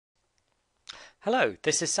Hello,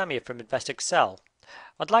 this is Samir from InvestExcel.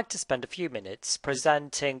 I'd like to spend a few minutes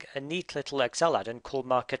presenting a neat little Excel add-in called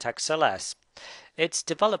MarketXLS. It's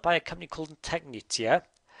developed by a company called Technitia,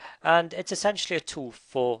 and it's essentially a tool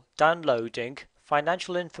for downloading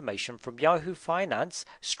financial information from Yahoo Finance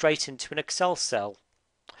straight into an Excel cell.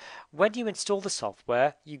 When you install the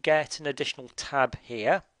software, you get an additional tab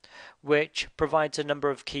here, which provides a number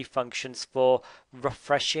of key functions for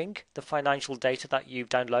refreshing the financial data that you've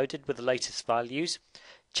downloaded with the latest values,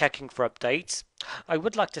 checking for updates. I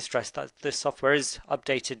would like to stress that this software is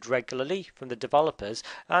updated regularly from the developers,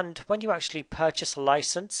 and when you actually purchase a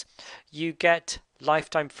license, you get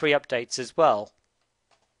lifetime free updates as well.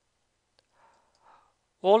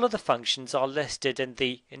 All of the functions are listed in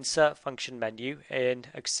the Insert function menu in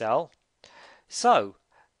Excel. So,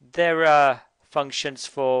 there are functions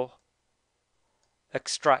for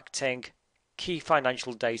extracting key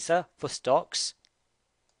financial data for stocks.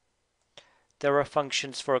 There are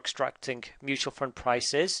functions for extracting mutual fund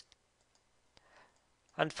prices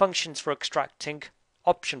and functions for extracting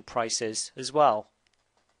option prices as well.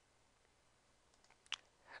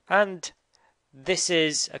 And this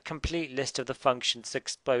is a complete list of the functions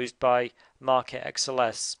exposed by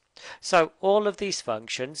MarketXLS. So all of these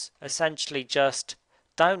functions essentially just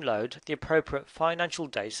download the appropriate financial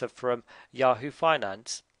data from Yahoo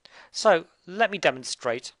Finance. So let me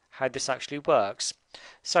demonstrate how this actually works.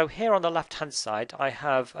 So here on the left hand side I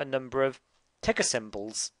have a number of ticker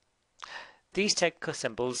symbols. These ticker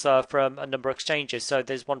symbols are from a number of exchanges. So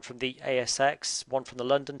there's one from the ASX, one from the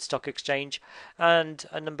London Stock Exchange, and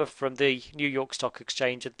a number from the New York Stock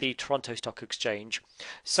Exchange and the Toronto Stock Exchange.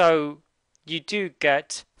 So you do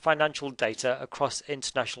get financial data across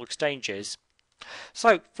international exchanges.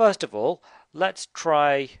 So first of all, let's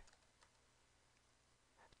try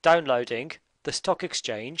downloading the stock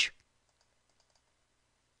exchange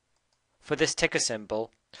for this ticker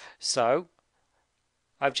symbol. So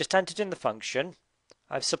I've just entered in the function,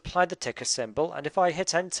 I've supplied the ticker symbol, and if I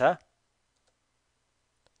hit enter,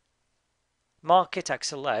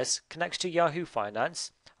 MarketXLS connects to Yahoo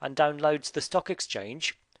Finance and downloads the stock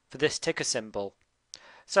exchange for this ticker symbol.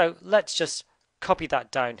 So let's just copy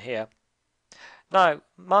that down here. Now,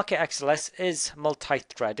 MarketXLS is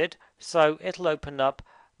multi-threaded, so it'll open up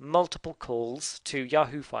multiple calls to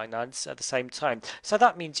Yahoo Finance at the same time. So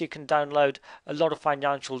that means you can download a lot of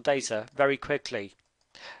financial data very quickly.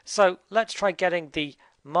 So let's try getting the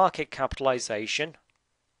market capitalization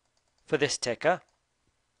for this ticker.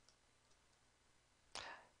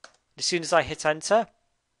 As soon as I hit enter,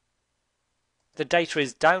 the data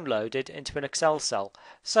is downloaded into an Excel cell.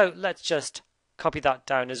 So let's just copy that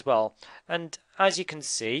down as well. And as you can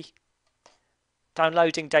see,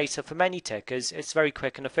 downloading data for many tickers is very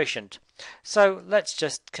quick and efficient. So let's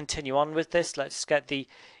just continue on with this. Let's get the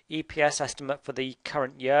EPS estimate for the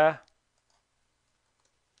current year.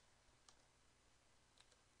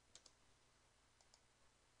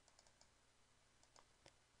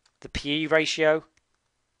 The PE ratio.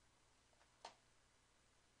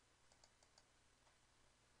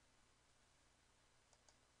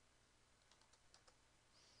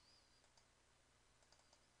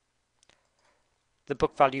 The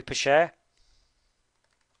book value per share.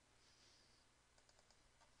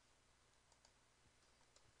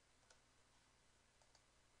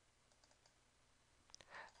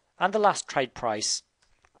 And the last trade price.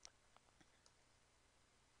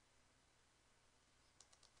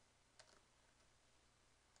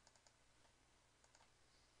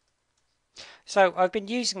 So I've been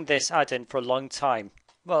using this add-in for a long time.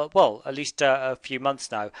 Well, at least a few months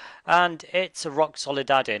now, and it's a rock solid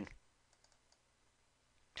add-in.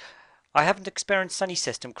 I haven't experienced any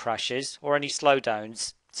system crashes or any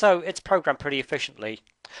slowdowns, so it's programmed pretty efficiently.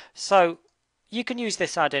 So you can use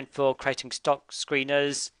this add-in for creating stock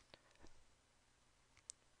screeners,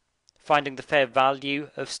 finding the fair value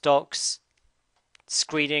of stocks,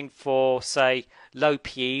 screening for, say, low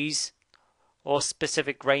PEs or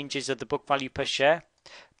specific ranges of the book value per share.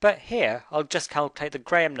 But here I'll just calculate the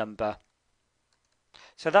Graham number.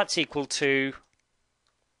 So that's equal to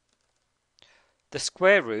the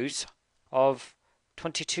square root of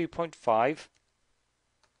 22.5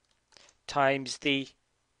 times the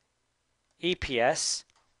EPS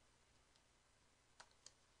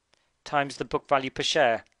times the book value per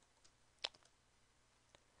share.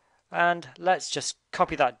 And let's just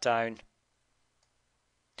copy that down.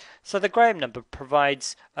 So the Graham number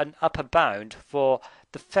provides an upper bound for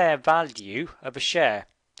the fair value of a share.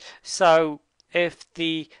 So if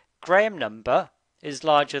the Graham number is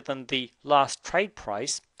larger than the last trade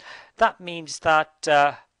price, that means that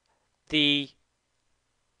the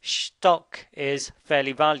stock is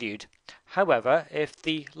fairly valued. However, if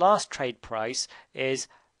the last trade price is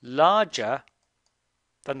larger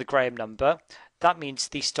than the Graham number, that means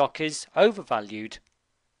the stock is overvalued.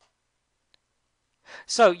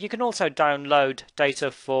 So you can also download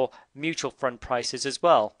data for mutual fund prices as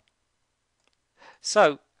well.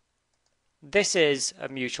 So this is a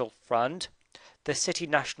mutual fund, the City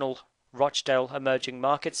National Rochdale Emerging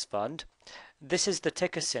Markets Fund. This is the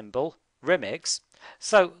ticker symbol, RIMIX.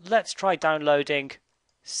 So let's try downloading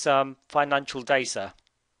some financial data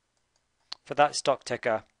for that stock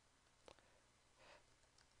ticker.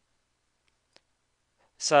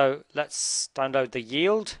 So let's download the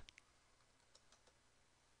yield,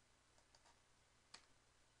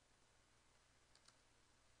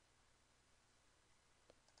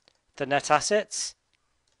 the net assets.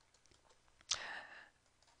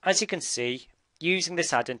 As you can see, using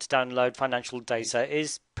this add-in to download financial data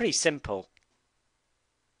is pretty simple.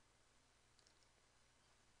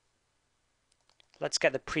 Let's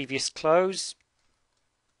get the previous close.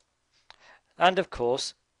 And of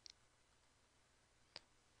course,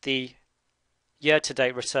 the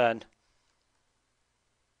year-to-date return.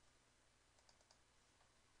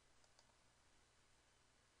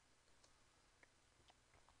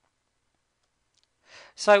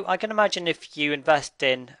 So I can imagine if you invest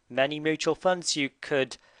in many mutual funds, you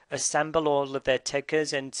could assemble all of their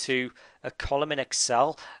tickers into a column in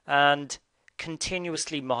Excel and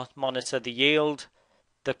continuously monitor the yield,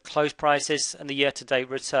 the close prices and the year-to-date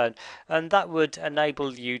return, and that would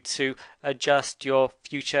enable you to adjust your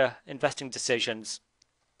future investing decisions.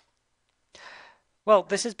 Well,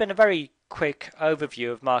 this has been a very quick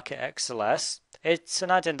overview of MarketXLS. It's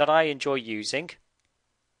an add-in that I enjoy using,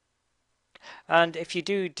 and if you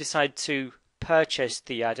do decide to purchase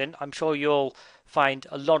the add-in, I'm sure you'll find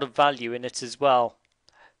a lot of value in it as well.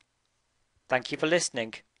 Thank you for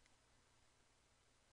listening.